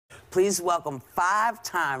Please welcome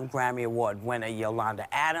 5-time Grammy Award winner Yolanda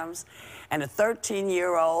Adams and a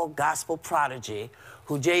 13-year-old gospel prodigy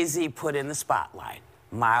who Jay-Z put in the spotlight,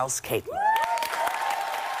 Miles Caton.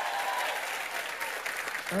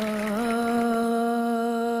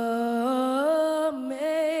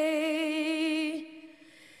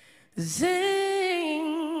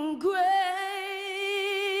 Amazing grace,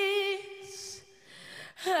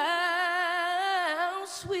 how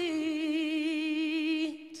sweet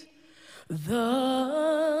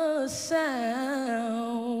the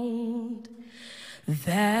sound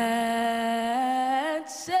that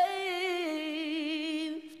saved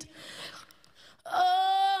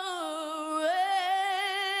a wretch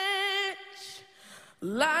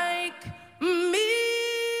like me.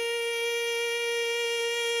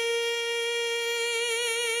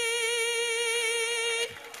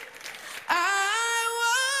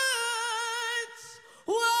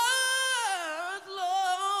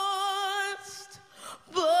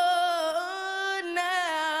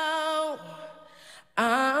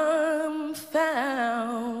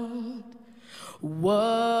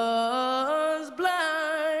 Was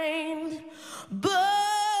blind, but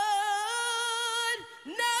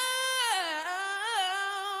now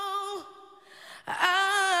I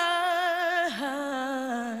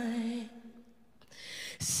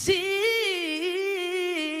see.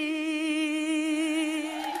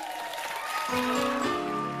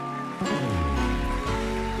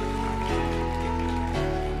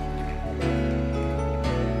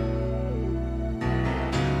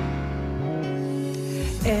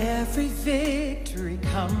 Every victory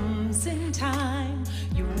comes in time.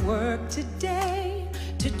 You work today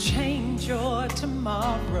to change your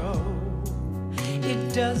tomorrow.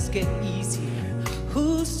 It does get easier.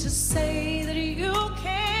 Who's to say that you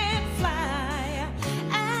can't fly?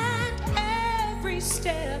 And every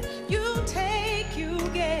step you take, you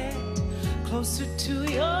get closer to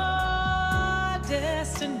your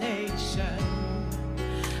destination.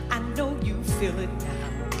 I know you feel it now.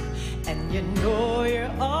 And you know you're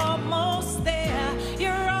almost there.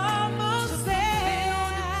 You're almost there.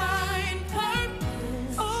 Divine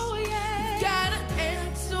purpose. Oh yeah. You gotta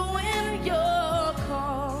answer when you're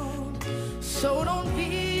called. So don't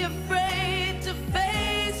be afraid to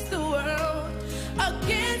face the world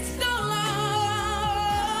against the odds.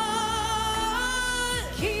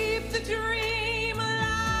 Keep the dream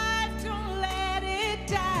alive. Don't let it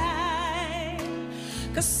die.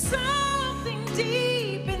 'Cause something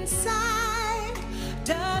deep inside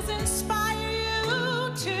does inspire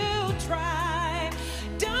you to try.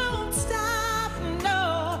 Don't stop,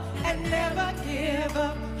 no, and never give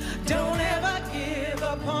up. Don't ever give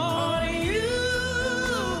up on you.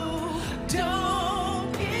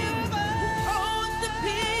 Don't give up. All the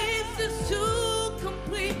pieces to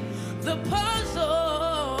complete the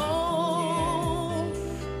puzzle.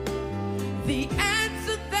 The